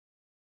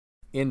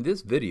In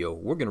this video,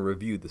 we're going to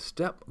review the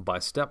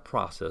step-by-step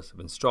process of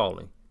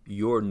installing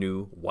your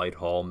new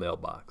Whitehall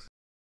mailbox.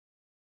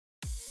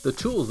 The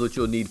tools that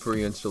you'll need for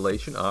your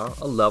installation are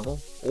a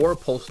level or a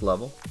post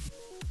level,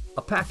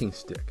 a packing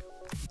stick,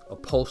 a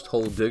post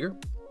hole digger,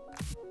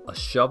 a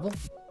shovel,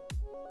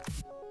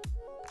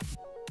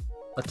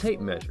 a tape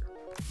measure,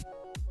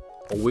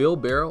 a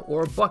wheelbarrow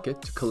or a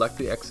bucket to collect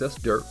the excess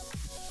dirt,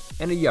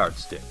 and a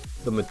yardstick.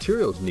 The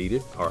materials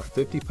needed are a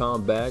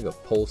 50-pound bag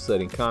of pole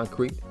setting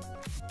concrete,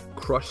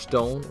 crushed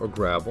stone or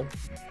gravel,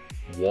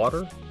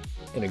 water,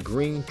 and a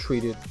green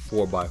treated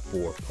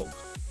 4x4 post.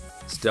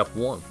 Step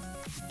 1.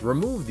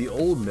 Remove the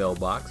old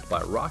mailbox by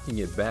rocking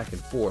it back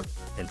and forth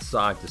and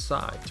side to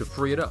side to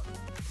free it up.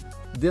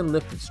 Then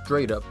lift it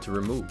straight up to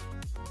remove.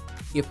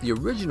 If the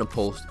original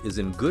post is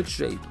in good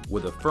shape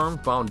with a firm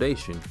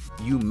foundation,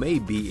 you may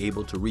be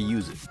able to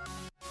reuse it.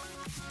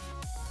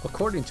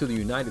 According to the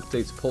United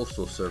States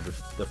Postal Service,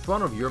 the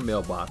front of your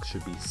mailbox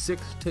should be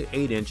 6 to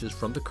 8 inches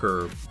from the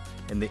curb,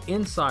 and the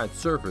inside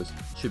surface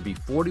should be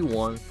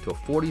 41 to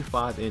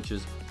 45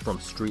 inches from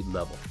street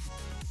level.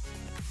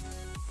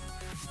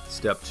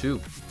 Step 2.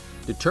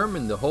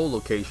 Determine the hole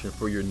location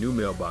for your new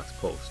mailbox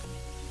post.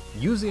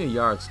 Using a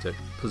yardstick,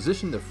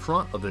 position the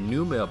front of the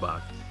new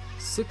mailbox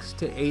 6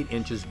 to 8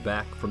 inches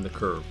back from the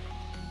curb.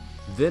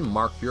 Then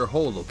mark your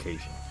hole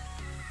location.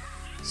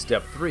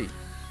 Step 3.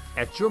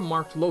 At your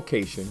marked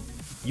location,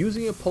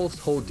 using a post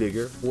hole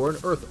digger or an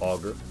earth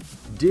auger,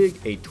 dig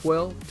a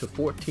 12 to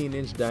 14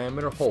 inch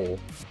diameter hole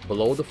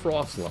below the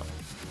frost line.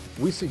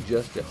 We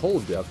suggest a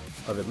hole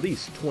depth of at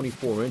least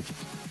 24 inches.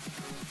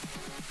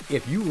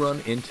 If you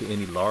run into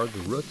any large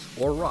roots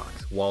or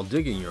rocks while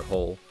digging your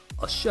hole,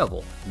 a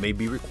shovel may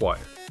be required.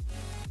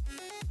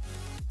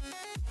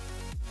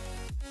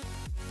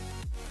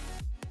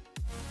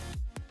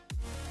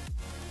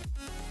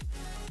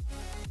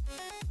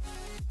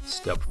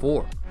 Step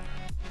 4.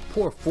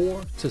 Pour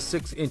 4 to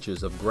 6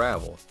 inches of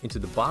gravel into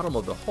the bottom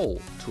of the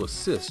hole to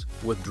assist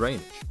with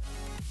drainage.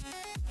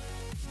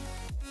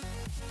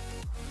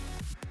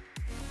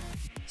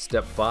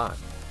 Step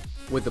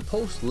 5. With the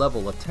post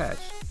level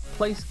attached,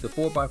 place the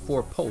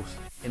 4x4 post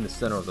in the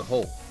center of the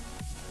hole.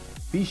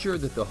 Be sure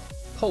that the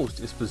post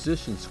is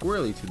positioned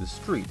squarely to the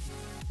street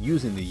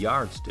using the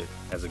yardstick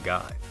as a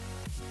guide.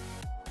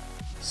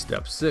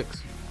 Step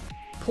 6.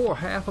 Pour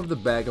half of the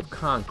bag of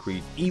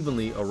concrete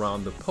evenly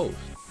around the post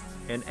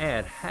and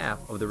add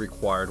half of the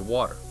required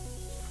water.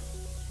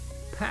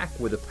 Pack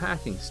with a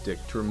packing stick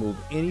to remove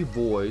any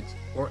voids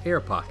or air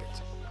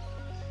pockets.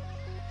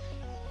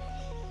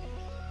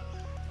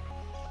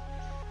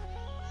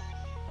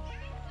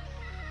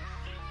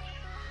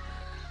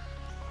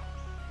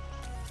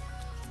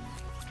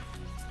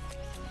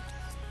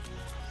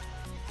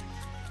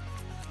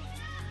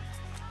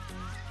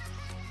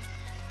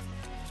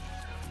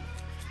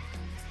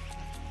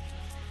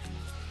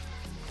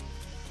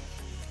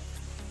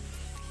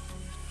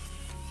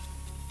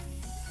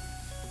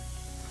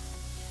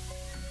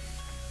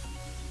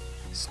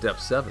 Step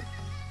 7.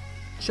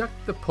 Check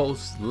the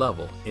post's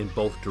level in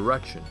both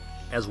directions,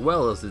 as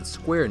well as its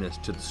squareness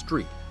to the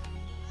street.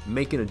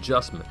 Make an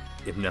adjustment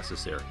if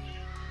necessary.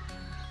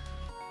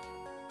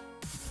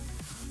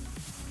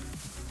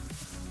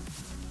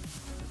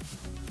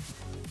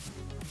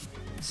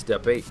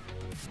 Step 8.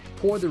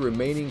 Pour the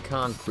remaining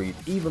concrete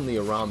evenly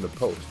around the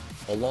post,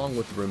 along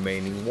with the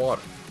remaining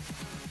water.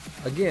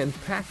 Again,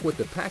 pack with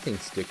the packing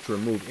stick to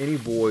remove any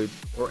voids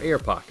or air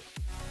pockets.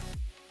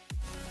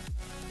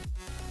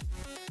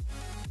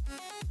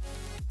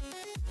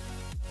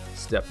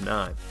 Step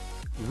 9.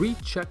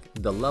 Recheck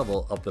the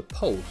level of the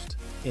post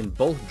in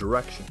both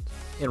directions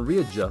and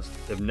readjust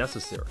if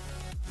necessary.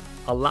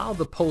 Allow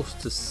the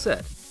post to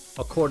set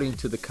according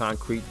to the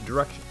concrete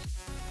directions.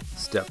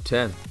 Step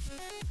 10.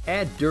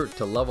 Add dirt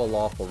to level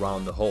off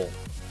around the hole.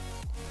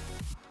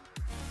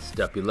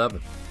 Step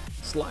 11.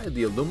 Slide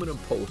the aluminum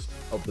post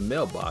of the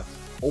mailbox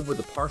over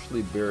the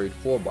partially buried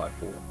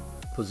 4x4,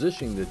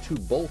 positioning the two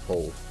bolt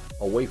holes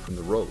away from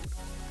the road.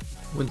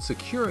 When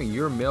securing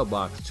your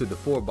mailbox to the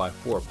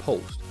 4x4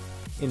 post,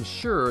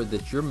 ensure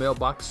that your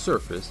mailbox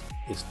surface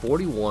is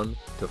 41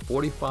 to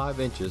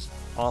 45 inches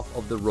off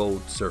of the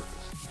road surface.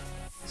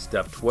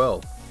 Step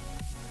 12.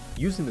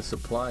 Using the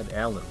supplied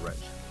Allen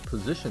wrench,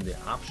 position the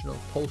optional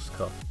post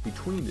cuff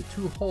between the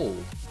two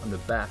holes on the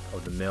back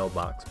of the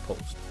mailbox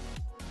post.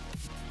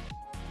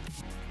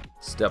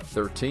 Step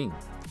 13.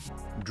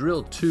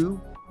 Drill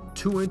two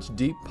 2-inch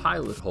deep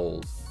pilot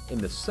holes in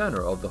the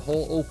center of the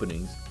hole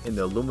openings in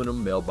the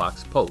aluminum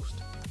mailbox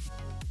post.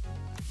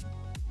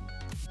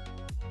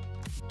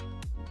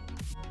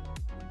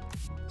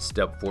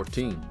 Step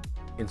 14.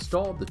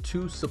 Install the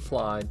two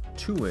supplied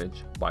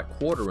 2-inch by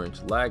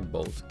 1/4-inch lag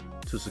bolts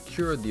to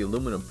secure the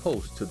aluminum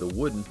post to the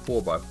wooden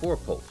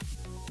 4x4 post,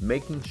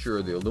 making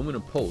sure the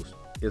aluminum post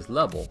is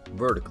level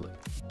vertically.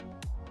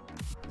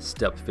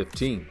 Step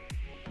 15.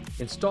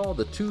 Install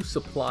the two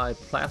supplied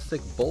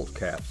plastic bolt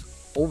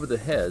caps over the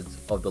heads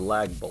of the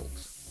lag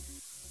bolts.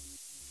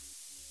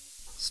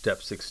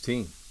 Step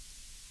 16.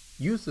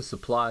 Use the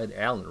supplied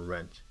Allen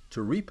wrench to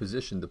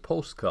reposition the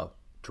post cuff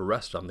to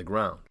rest on the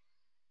ground.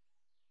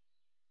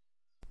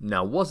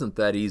 Now, wasn't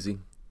that easy?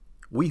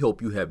 We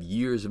hope you have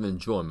years of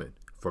enjoyment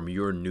from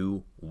your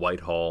new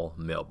Whitehall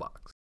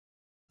Mailbox.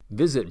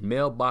 Visit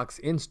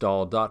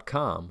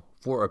mailboxinstall.com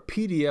for a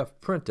PDF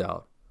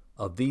printout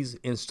of these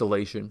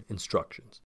installation instructions.